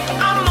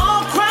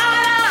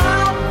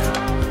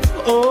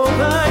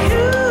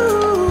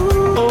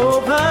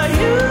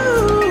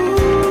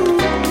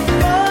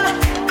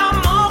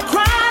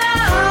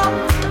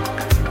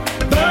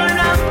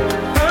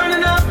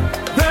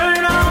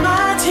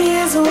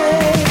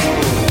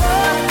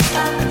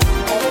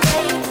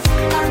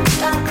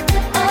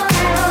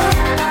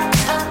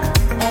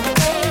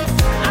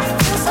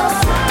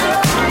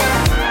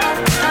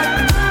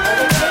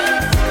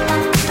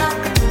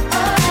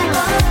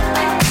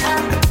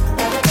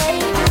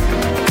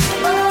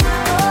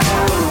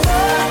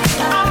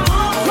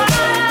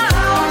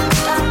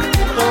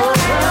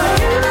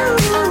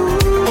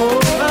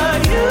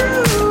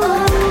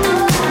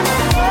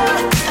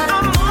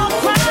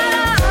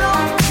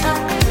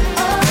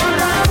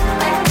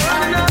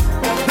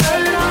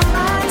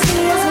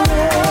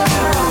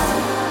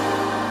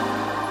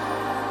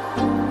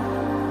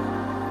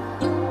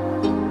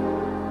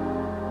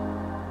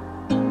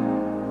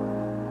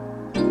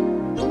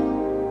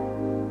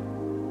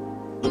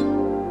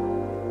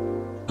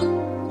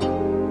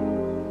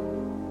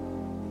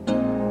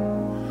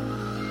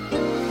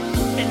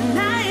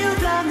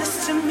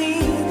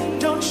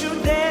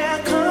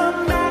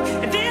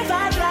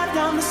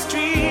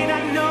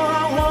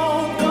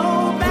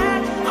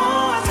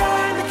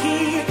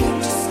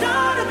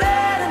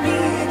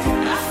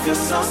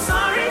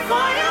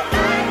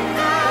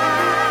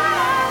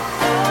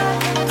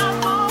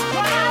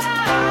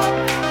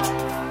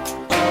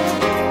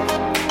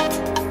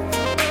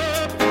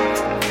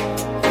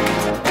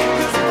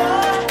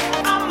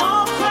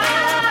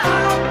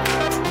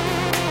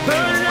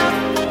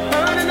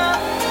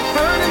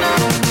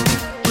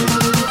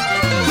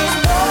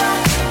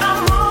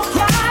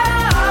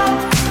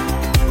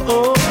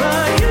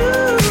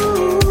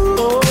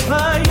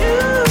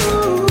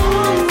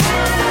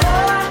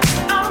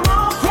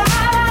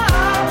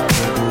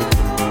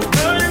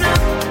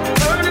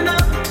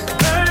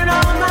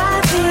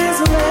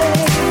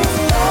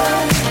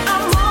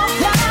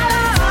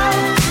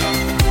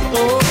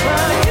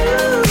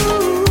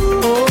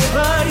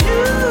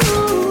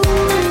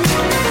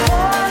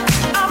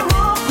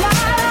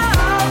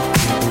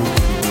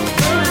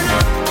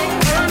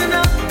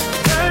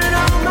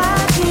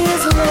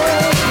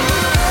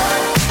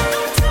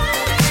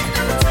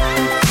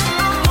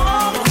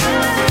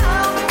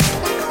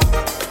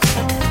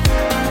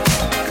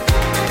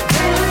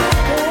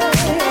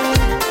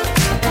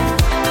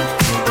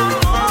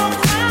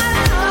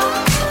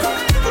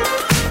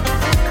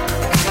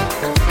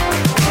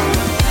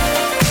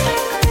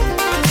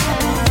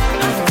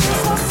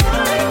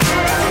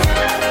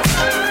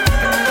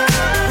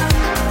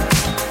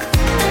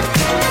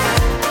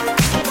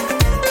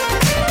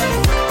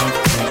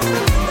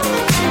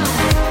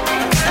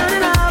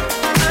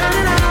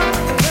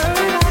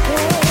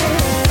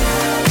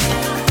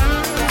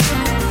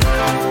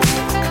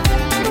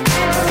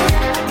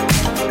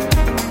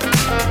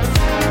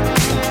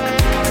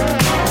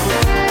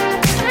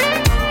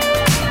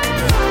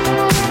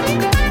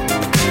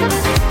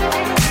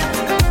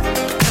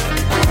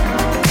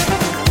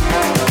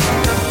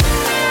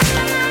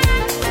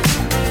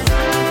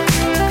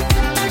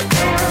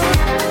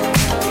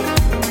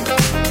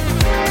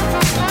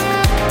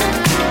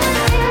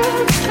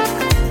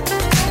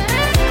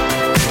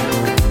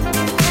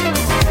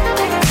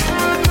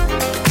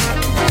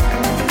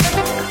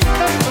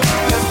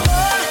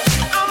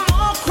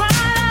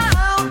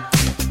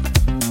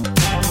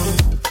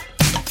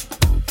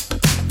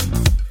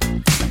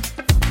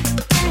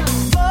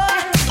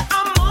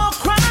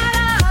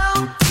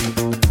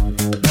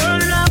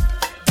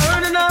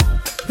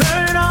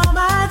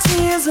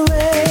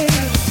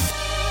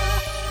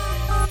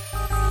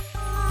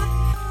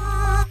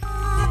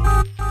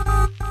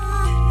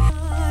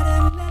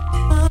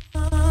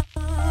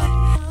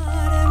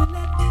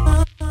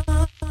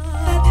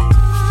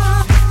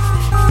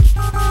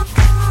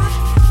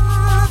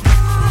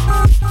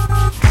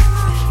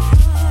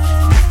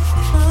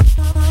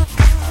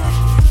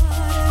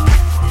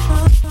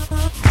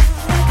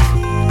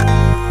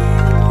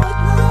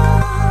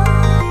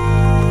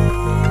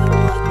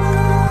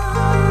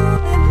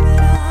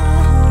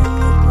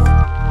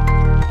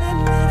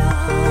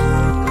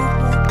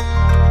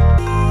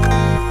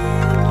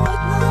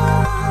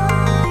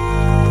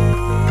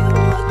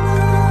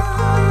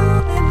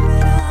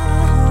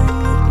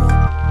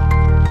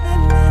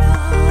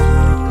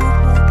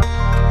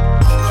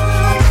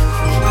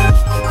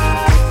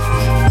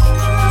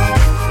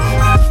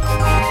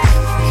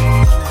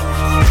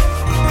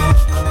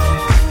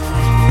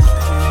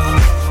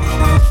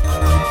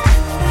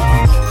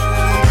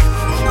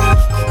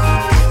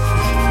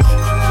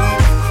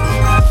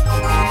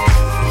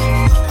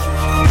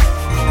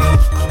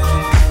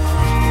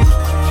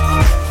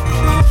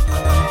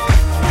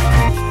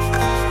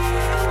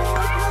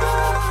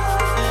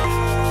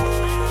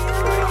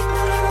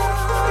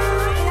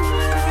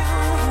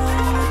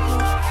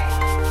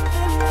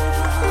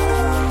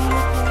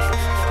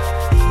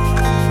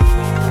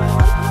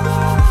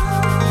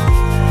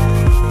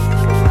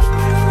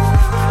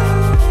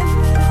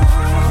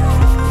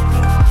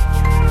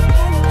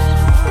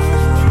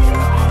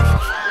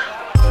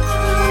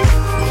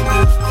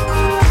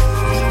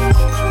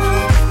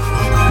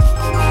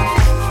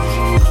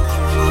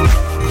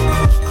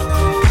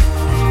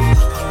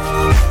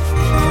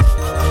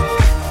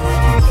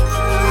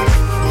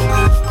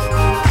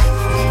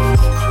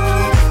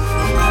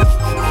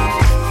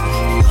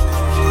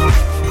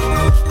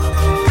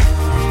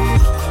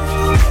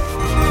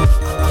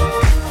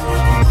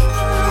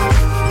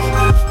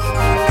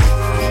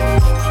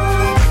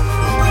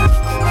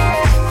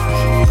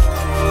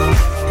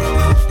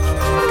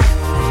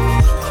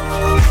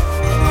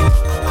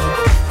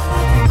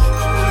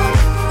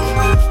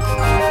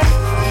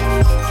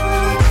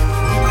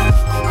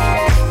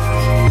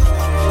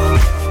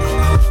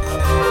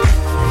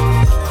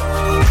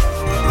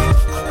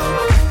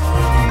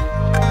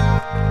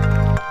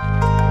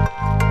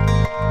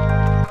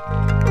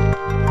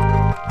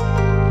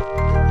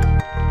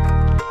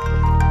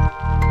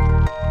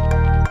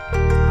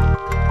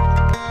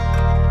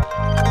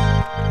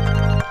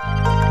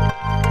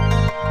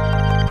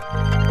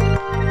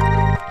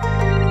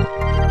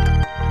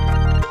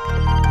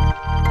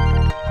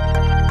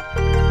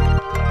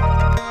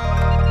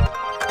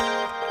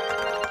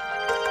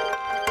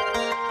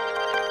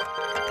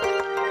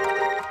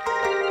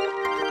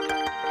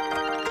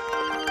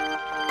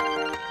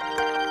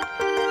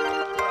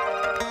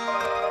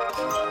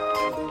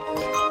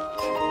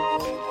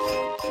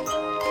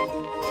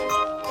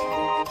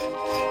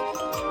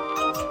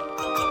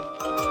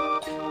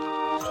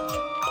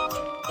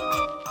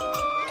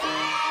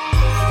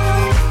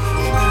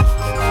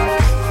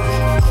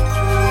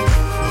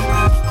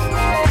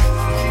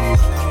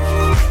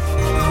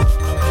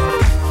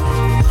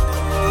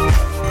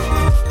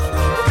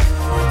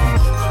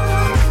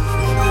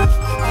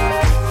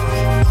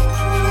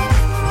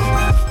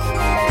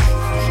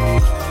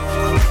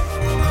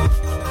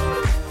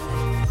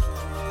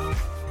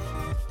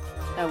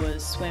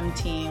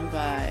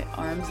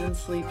Arms and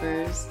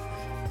Sleepers.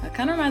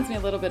 Kind of reminds me a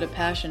little bit of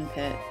Passion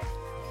Pit.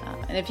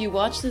 And if you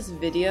watch this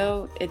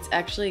video, it's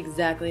actually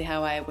exactly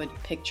how I would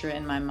picture it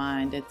in my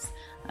mind. It's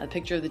a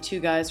picture of the two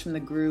guys from the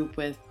group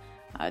with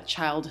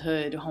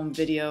childhood home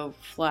video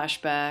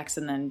flashbacks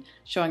and then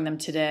showing them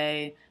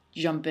today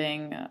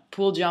jumping,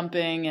 pool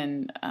jumping,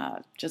 and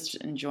just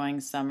enjoying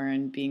summer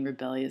and being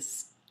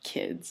rebellious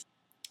kids.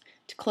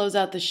 To close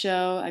out the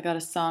show, I got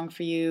a song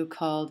for you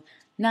called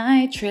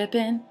Night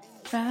Trippin',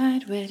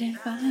 Ride With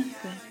It, Ride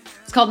With It.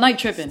 It's called Night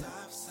Trippin'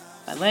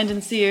 by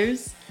Landon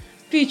Sears,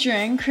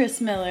 featuring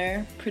Chris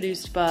Miller,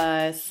 produced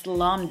by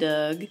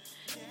Slomdug,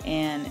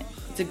 and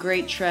it's a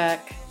great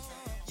track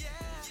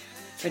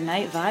for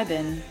night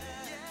vibin'.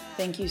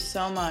 Thank you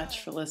so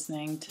much for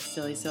listening to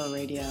Silly Sil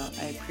Radio.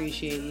 I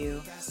appreciate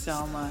you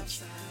so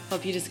much.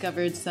 Hope you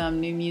discovered some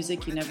new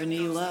music you never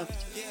knew you loved.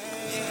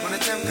 When the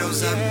temp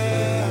goes up,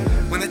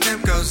 when the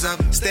temp goes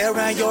up, stay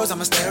around yours,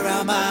 I'ma stay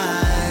around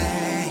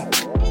mine.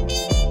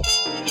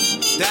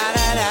 Da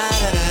da da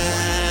da da.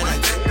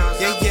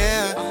 Yeah,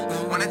 yeah.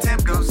 When the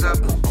temp goes up,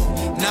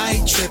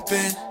 night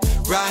tripping,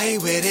 ride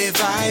with it,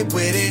 vibe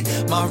with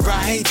it. My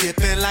ride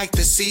dipping like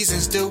the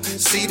seasons do.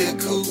 See the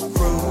coupe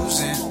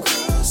cruising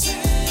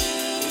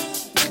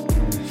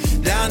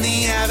down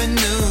the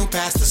avenue,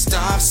 past the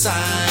stop sign.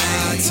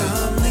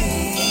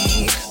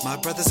 Autumnly, my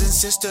brothers and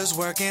sisters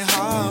working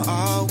hard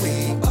all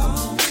week.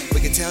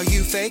 We can tell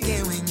you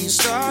faking when you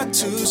start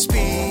to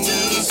speak.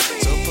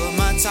 So put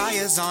my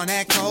tires on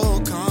that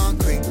cold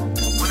concrete.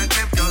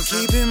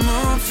 Keep it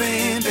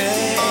moving,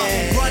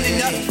 babe.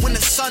 Running up when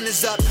the sun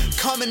is up.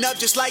 Coming up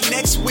just like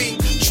next week.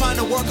 Trying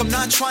to work, I'm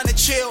not trying to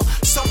chill.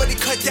 Somebody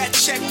cut that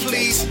check,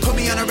 please. Put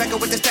me on a record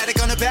with the static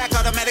on the back.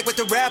 Automatic with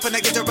the rap, and I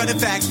get to running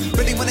facts.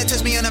 Really when it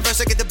touch me on a verse,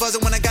 I get the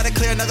buzzing when I gotta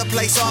clear another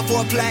place off for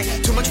a plaque.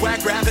 Too much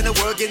whack rap in the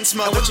world getting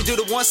smoked. What you do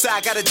to one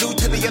side, gotta do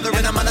to the other,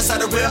 and I'm on the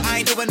side of real.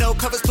 I ain't doing no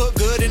covers, put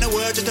good in the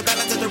world. Just to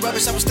balance out the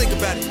rubbish, I was thinking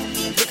about it.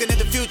 Looking at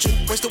the future,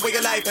 waste the way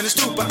of life, and it's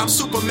stupid. I'm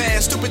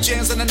Superman, stupid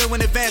jams, and I knew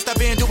in advance. I've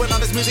been doing all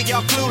this music,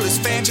 y'all clueless.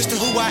 Fan just to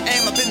who I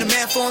am, I've been the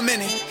man for a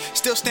minute.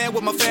 Still stand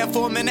with my fan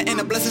for a minute, and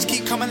the blessings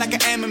keep coming like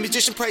I am. A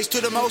musician, praise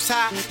to the most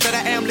high. That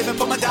I am living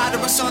for my daughter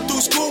and son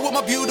through school with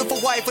my beautiful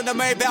wife. When I'm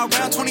married about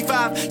around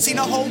 25. Seen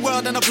the whole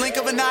world in a blink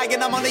of an eye,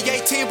 and I'm only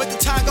 18, but the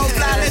time go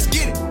fly, let's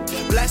get it.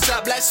 Bless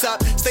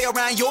up, stay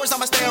around yours,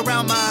 I'ma stay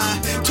around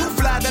mine. Too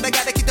fly that I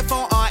gotta keep the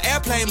phone on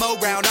airplane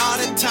mode round all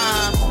the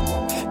time.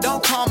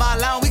 Don't call my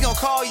line, we gon'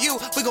 call you,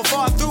 we gon'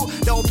 fall through.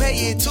 Don't pay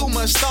it too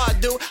much thought,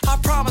 dude. I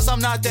promise I'm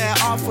not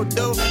that awful,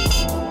 dude.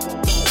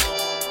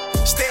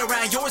 Stay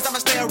around yours, I'ma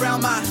stay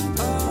around mine.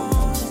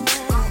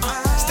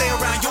 Stay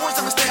around yours,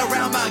 I'ma stay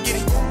around mine. Get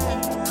it?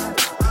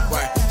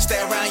 Word. Stay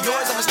around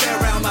yours, I'ma stay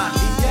around mine.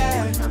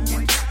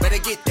 Better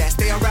get that.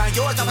 Stay around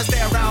yours, I'ma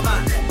stay around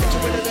mine.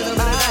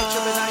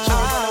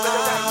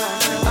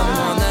 I'm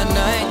on that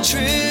night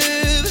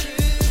trip,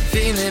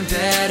 feeling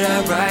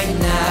better right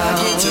now. I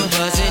get to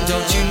buzzing,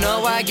 don't you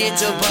know I get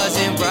to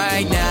buzzing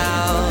right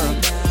now.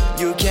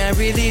 You can't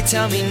really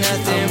tell me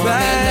nothing. I'm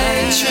right on that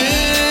night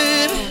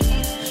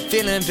trip,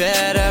 feeling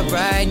better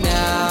right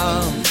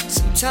now.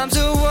 Sometimes I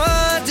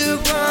wonder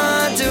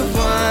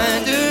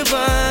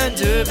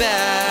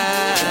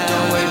back.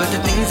 Don't worry about the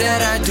things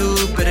that I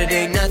do, but it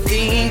ain't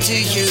nothing to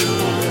you.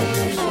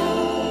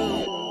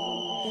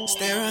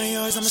 Stay around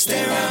yours, I'ma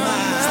stay around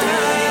mine. Stay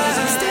around yours,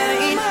 I'ma stay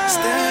around mine.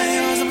 Stay around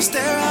yours, I'ma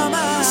stay around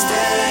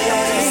mine.